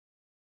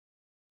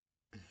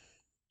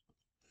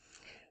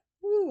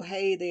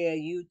Hey there,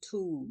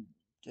 YouTube.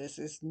 This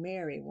is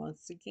Mary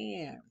once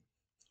again.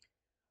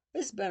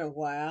 It's been a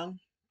while.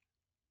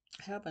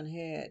 Haven't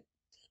had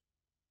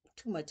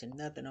too much of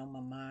nothing on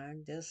my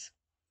mind, just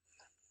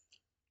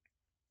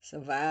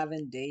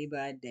surviving day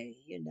by day.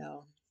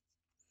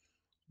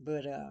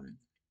 But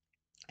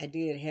I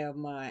did have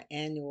my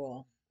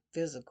annual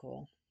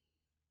physical,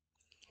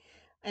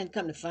 and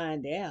come to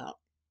find out,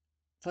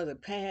 for the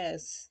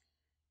past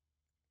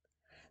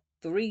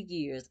 3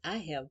 years, I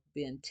have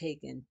been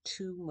taking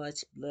too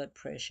much blood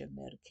pressure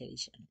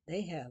medication.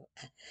 They have,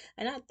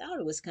 and I thought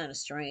it was kind of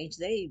strange.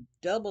 They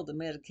doubled the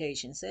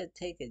medication, said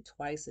take it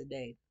twice a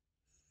day.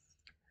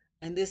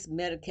 And this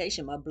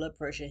medication, my blood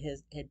pressure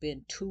had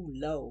been too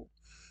low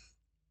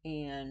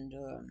and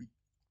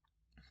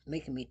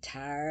making me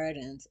tired.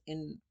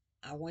 And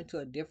I went to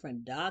a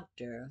different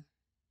doctor,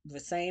 the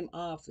same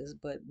office,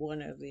 but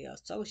one of the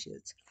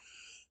associates.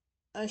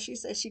 She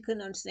said she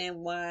couldn't understand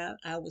why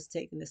I was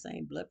taking the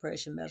same blood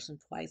pressure medicine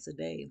twice a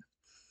day.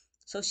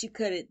 So she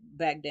cut it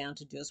back down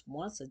to just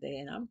once a day,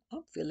 and I'm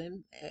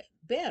feeling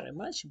better,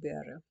 much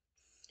better,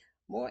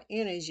 more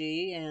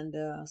energy, and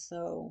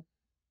so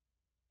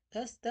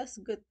that's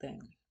a good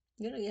thing.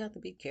 You have to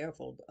be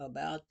careful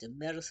about the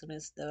medicine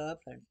and stuff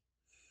and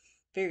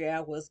figure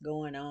out what's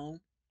going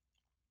on.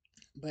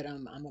 But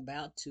I'm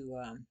about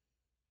to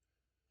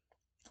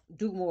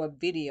do more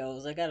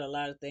videos. I got a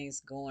lot of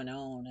things going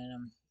on, and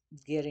I'm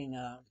getting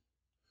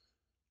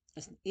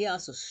yeah,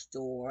 it's a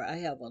store. I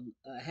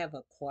have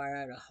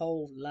acquired a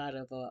whole lot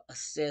of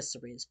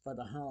accessories for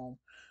the home.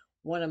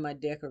 One of my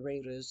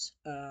decorators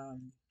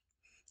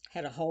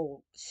had a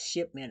whole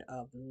shipment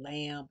of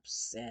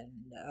lamps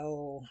and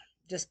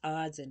just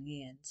odds and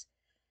ends.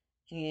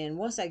 And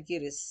once I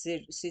get it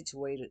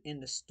situated in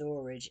the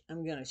storage,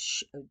 I'm gonna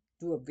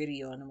do a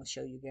video and I'm gonna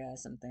show you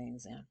guys some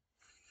things. And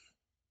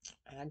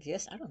I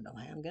guess I don't know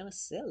how I'm gonna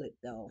sell it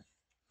though.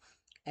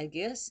 I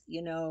guess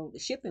the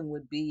shipping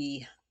would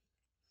be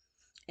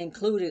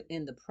included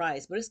in the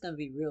price, but it's gonna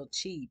be real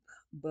cheap.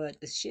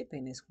 But the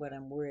shipping is what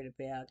I'm worried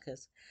about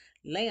because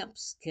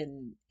lamps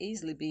can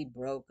easily be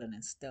broken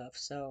and stuff.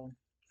 So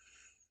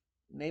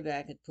maybe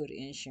I could put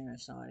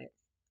insurance on it.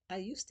 I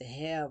used to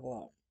have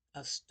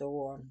a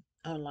store,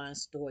 online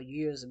store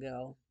years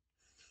ago,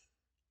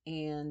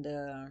 and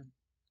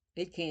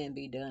it can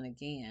be done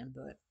again,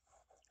 but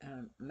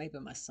maybe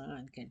my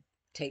son can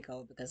take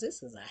over because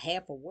this is a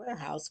half a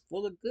warehouse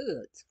full of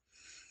goods.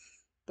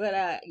 But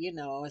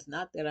it's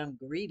not that I'm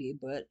greedy,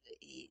 but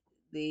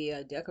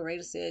the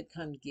decorator said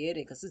come get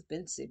it because it's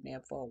been sitting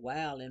there for a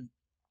while, and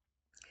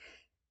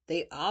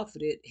they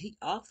offered it. He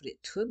offered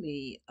it to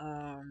me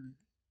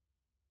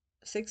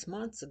 6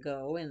 months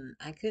ago, and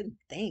I couldn't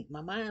think.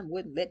 My mind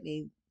wouldn't let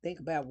me think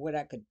about what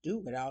I could do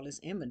with all this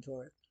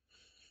inventory.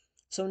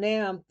 So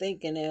now I'm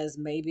thinking as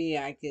maybe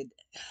I could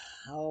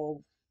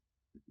oh,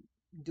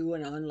 do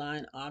an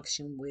online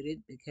auction with it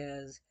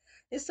because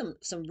it's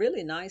some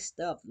really nice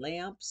stuff,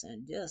 lamps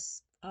and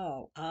just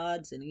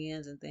odds and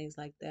ends and things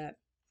like that.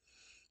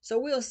 So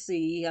we'll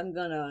see. I'm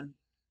gonna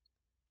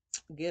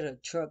get a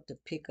truck to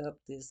pick up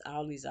this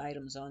all these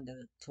items on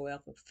the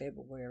 12th of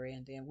February,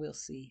 and then we'll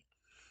see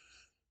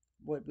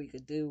what we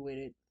could do with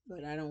it.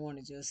 But I don't want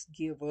to just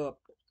give up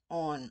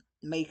on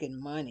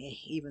making money,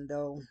 even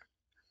though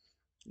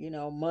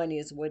money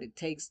is what it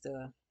takes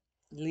to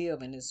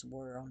live in this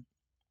world.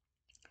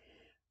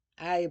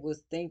 I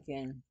was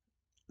thinking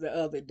the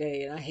other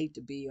day, and I hate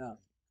to be a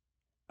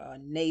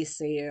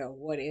naysayer or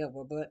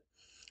whatever, but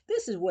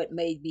this is what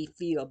made me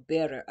feel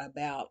better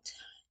about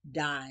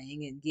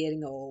dying and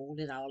getting old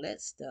and all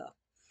that stuff.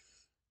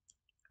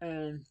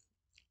 And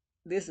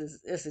this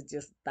is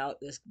just a thought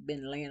that's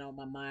been laying on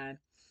my mind.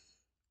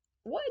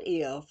 What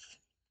if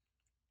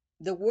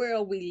the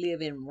world we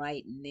live in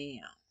right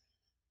now,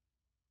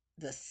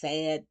 the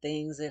sad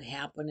things that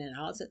happen and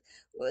all that,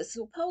 well,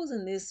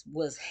 supposing this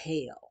was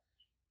hell,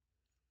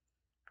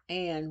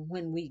 and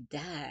when we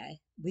die,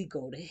 we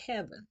go to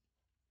heaven.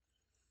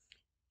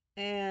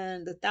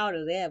 And the thought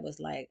of that was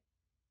like,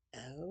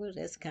 oh,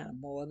 that's kind of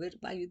morbid.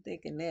 Why you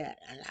thinking that?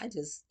 And I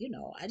just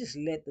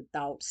let the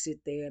thought sit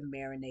there and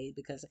marinate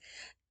because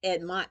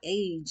at my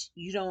age,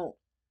 you don't,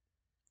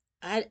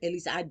 at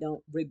least I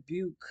don't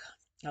rebuke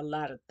a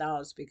lot of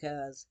thoughts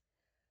because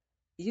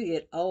you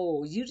get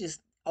old. You just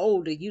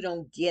older. You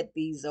don't get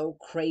these old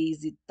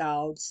crazy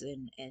thoughts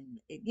and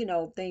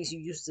things you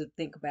used to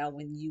think about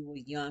when you were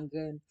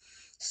younger, and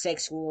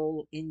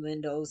sexual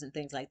innuendos and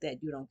things like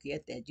that. You don't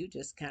get that. You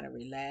just kind of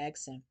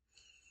relax and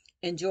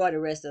enjoy the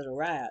rest of the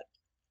ride.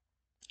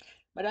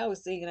 But I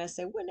was thinking, I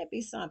said, wouldn't it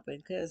be something?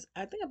 Because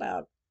I think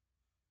about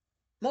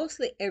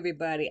mostly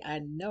everybody I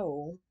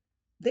know,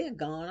 they're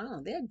gone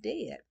on, they're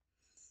dead.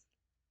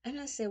 And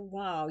I said,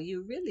 wow,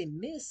 you really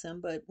miss them,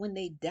 but when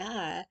they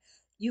die,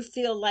 you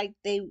feel like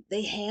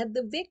they had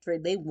the victory,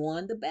 they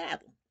won the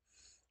battle.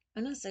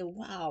 And I said,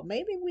 wow,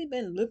 maybe we've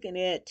been looking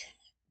at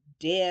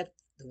death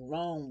the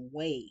wrong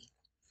way.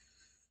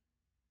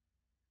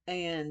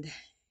 And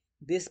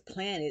this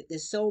planet,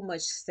 there's so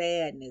much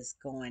sadness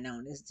going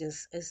on.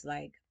 It's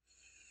like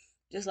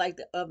Just like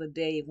the other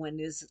day when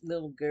this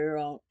little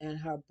girl and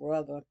her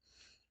brother,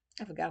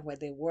 I forgot where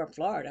they were,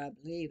 Florida, I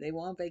believe. They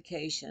were on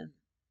vacation,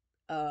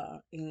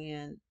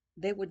 and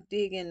they were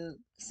digging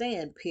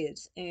sand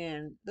pits,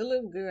 and the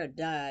little girl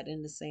died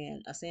in the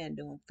sand. A sand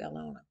dune fell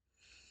on her.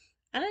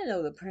 And I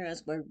know the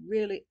parents were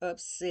really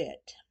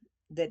upset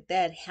that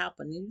that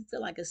happened. You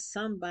feel like it's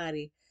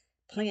somebody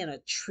playing a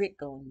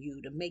trick on you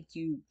to make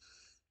you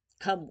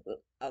come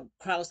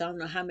across I don't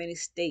know how many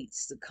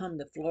states to come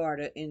to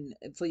Florida and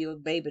for your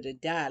baby to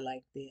die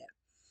like that.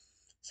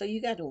 So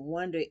you got to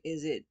wonder,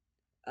 is it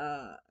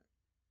uh,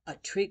 a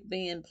trick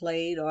being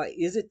played, or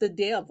is it the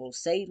devil?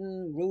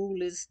 Satan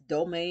rule his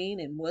domain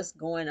and what's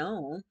going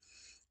on,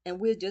 and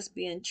we're just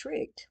being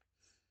tricked.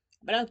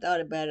 But I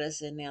thought about it. I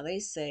said, now they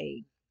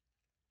say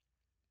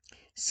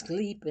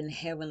sleep in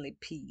heavenly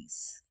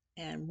peace.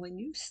 And when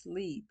you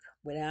sleep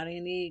without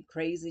any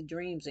crazy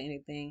dreams or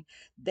anything,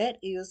 that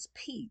is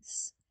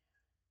peace.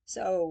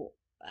 So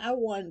I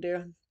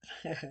wonder,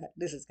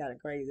 this is kind of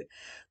crazy,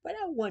 but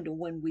I wonder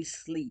when we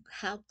sleep,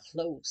 how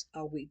close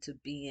are we to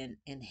being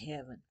in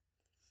heaven?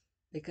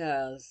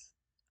 Because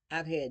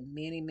I've had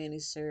many, many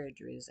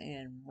surgeries,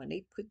 and when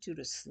they put you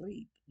to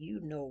sleep, you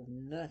know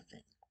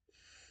nothing.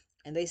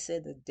 And they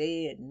said the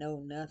dead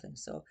know nothing,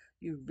 so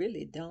you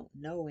really don't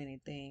know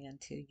anything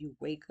until you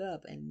wake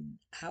up. And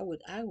I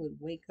would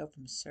wake up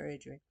from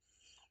surgery,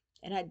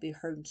 and I'd be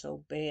hurting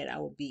so bad I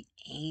would be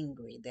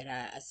angry that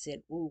I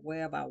said, "Ooh,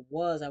 wherever I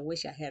was, I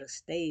wish I had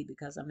stayed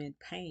because I'm in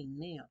pain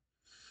now."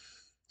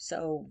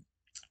 So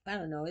I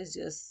don't know. It's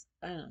just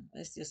I don't know,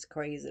 it's just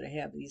crazy to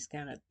have these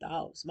kind of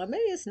thoughts. But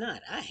maybe it's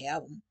not. I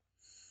have them,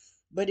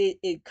 but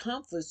it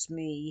comforts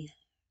me.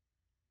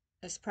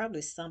 It's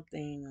probably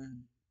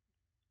something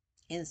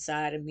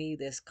inside of me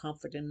that's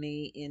comforting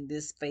me in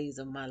this phase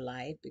of my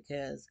life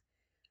because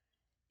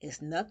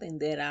it's nothing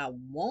that I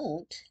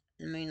want.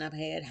 I mean, I've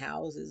had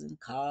houses and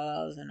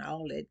cars and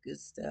all that good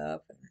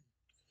stuff, and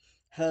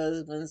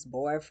husbands,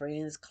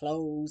 boyfriends,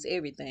 clothes,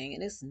 everything,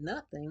 and it's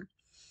nothing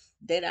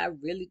that I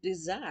really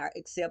desire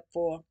except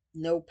for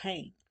no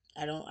pain.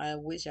 I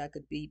wish I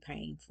could be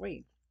pain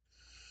free.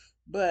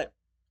 But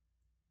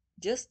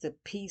just the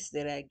peace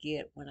that I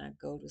get when I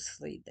go to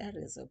sleep, that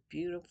is a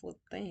beautiful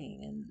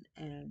thing.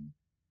 And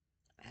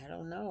I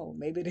don't know.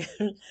 Maybe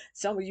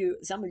some of you,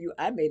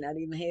 I may not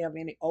even have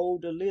any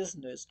older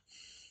listeners,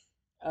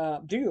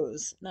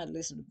 viewers, not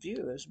listeners,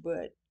 viewers,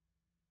 but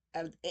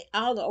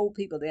all the old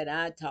people that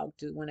I talk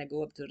to when I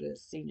go up to the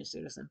senior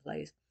citizen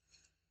place,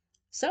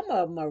 some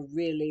of them are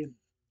really,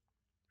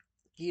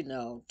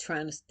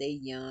 trying to stay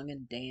young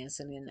and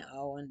dancing and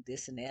all and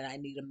this and that. I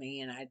need a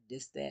man, I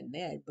this, that, and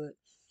that. But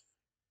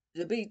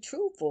to be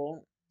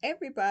truthful,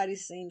 everybody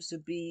seems to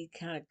be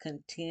kind of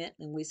content,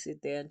 and we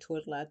sit there and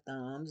twiddle our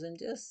thumbs and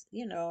just,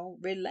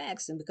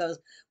 relaxing because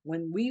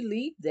when we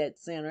leave that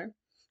center,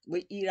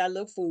 we eat our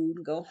little food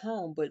and go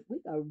home, but we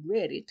are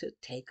ready to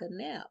take a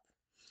nap.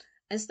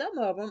 And some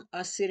of them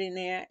are sitting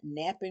there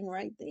napping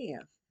right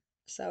there.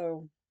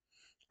 So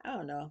I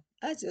don't know.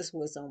 That's just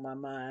what's on my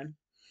mind.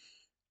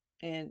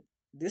 And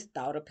this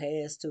thought will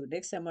pass too.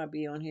 Next time I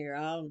be on here,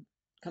 I'll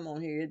come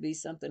on here. It'll be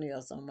something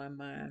else on my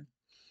mind.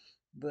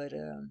 But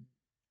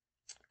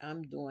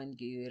I'm doing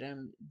good.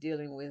 I'm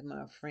dealing with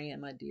my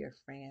friend, my dear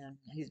friend.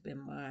 He's been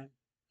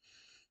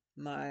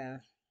my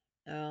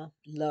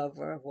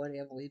lover,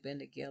 whatever. We've been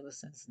together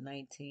since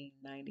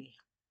 1990.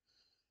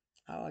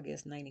 Oh, I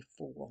guess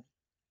 94.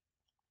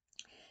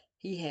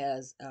 He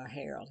has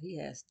Harold. He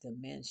has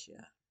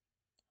dementia,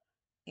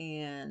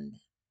 and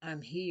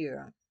I'm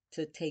here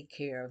to take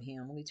care of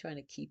him. We're trying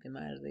to keep him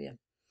out of the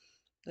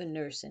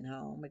nursing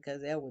home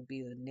because that would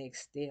be the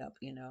next step.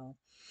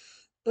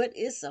 But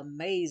it's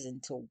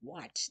amazing to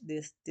watch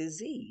this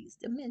disease.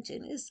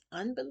 Dementia. It's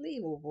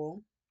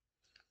unbelievable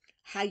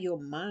how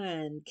your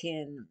mind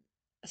can,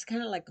 it's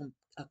kind of like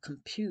a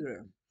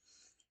computer.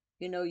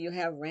 You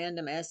have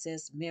random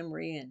access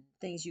memory and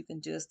things you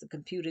can just, the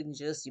computer can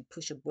just, you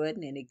push a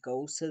button and it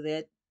goes to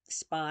that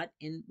spot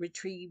and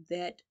retrieve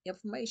that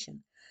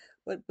information.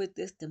 But with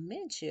this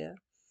dementia,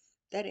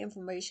 that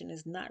information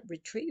is not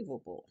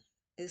retrievable.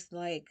 It's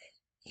like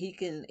he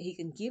can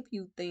give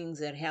you things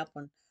that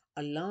happened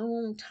a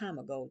long time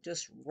ago,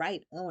 just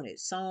right on it,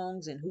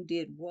 songs and who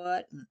did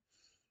what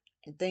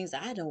and things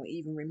I don't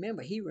even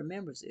remember. He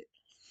remembers it.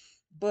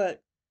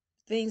 But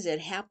things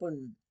that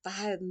happened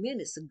 5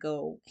 minutes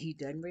ago, he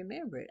doesn't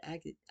remember it. I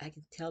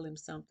could tell him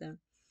something,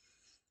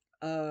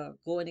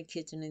 go in the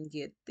kitchen and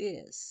get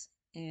this.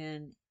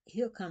 And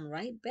he'll come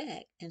right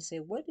back and say,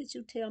 "What did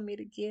you tell me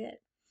to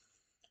get?"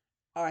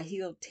 Or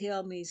he'll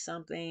tell me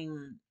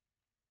something,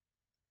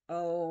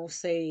 oh,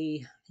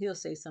 he'll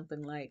say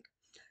something like,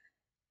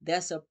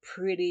 "That's a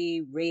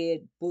pretty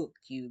red book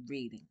you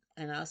reading."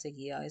 And I'll say,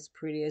 "Yeah, it's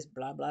pretty as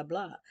blah blah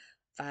blah."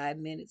 5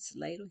 minutes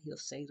later, he'll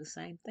say the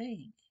same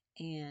thing.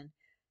 And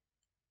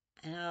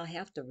I'll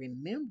have to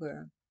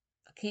remember.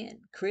 I can't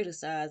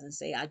criticize and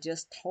say I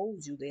just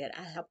told you that.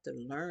 I have to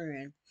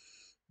learn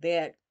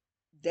that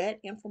that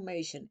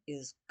information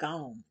is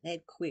gone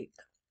that quick.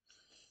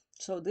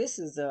 So this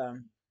is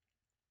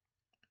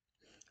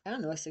I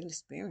don't know, it's an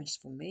experience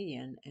for me,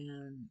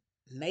 and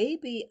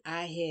maybe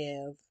I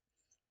have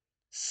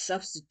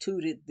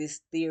substituted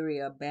this theory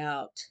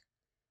about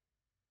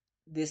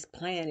this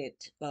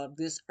planet,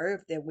 this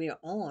earth that we're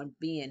on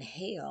being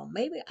hell.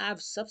 Maybe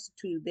I've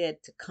substituted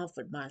that to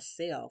comfort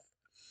myself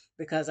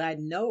because I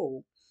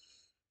know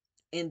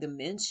in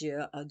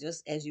dementia, or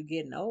just as you're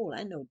getting old,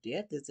 I know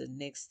death is the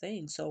next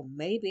thing. So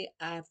maybe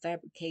I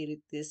fabricated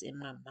this in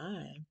my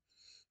mind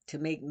to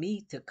make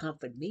me, to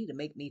comfort me, to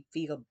make me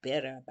feel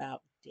better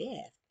about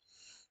death.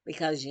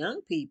 Because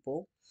young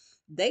people,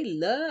 they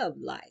love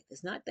life.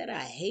 It's not that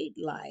I hate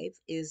life,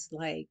 it's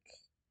like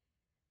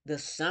the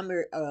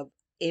summer of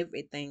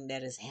everything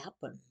that has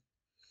happened.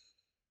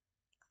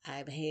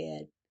 I've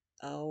had,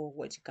 oh,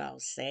 what you call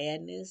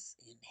sadness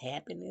and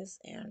happiness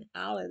and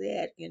all of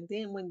that. And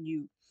then when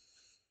you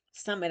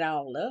sum it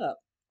all up,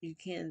 you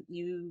can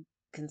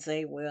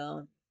say,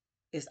 well,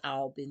 it's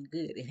all been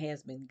good. It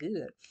has been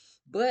good.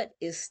 But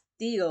it's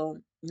still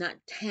not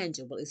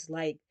tangible. It's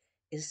like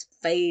it's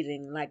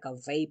fading like a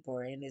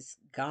vapor and it's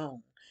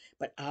gone.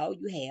 But all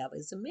you have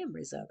is the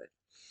memories of it.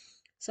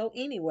 So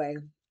anyway,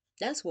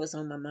 that's what's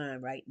on my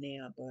mind right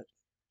now. But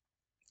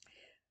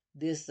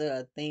this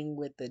thing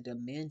with the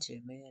dementia,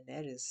 man,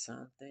 that is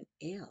something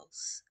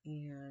else.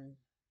 And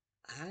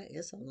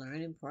it's a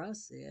learning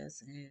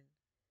process. And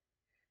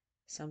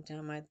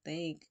sometimes I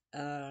think,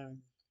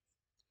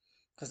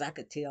 because I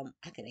could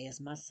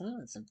ask my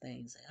son some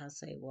things. I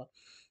say, well,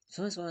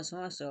 so and so and so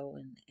and so,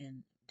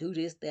 and do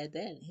this, that,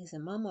 that. And he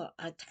said, Mama,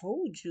 I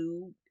told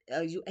you,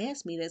 you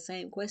asked me that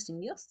same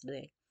question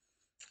yesterday.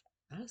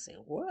 I said,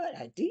 what?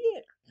 I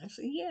did. I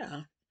said,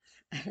 yeah.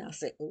 And I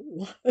said,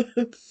 ooh.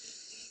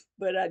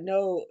 But I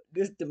know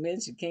this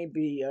dementia can't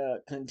be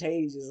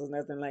contagious or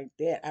nothing like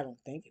that. I don't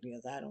think it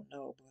is. I don't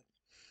know.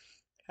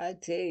 But I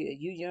tell you,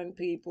 you young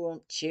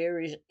people,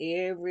 cherish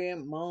every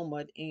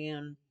moment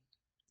and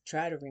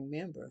try to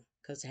remember.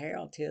 Because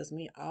Harold tells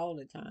me all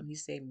the time, he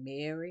said,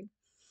 Mary,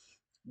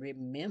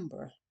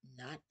 remember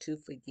not to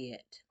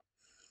forget.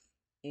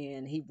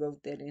 And he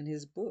wrote that in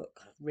his book,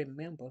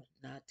 Remember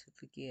Not to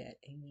Forget.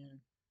 And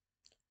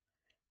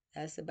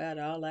that's about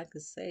all I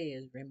could say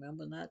is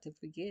remember not to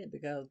forget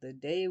because the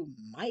day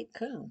might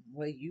come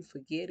where you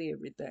forget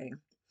everything.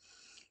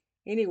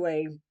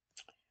 Anyway,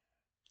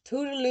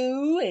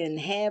 toodaloo and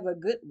have a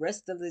good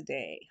rest of the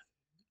day.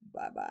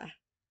 Bye bye.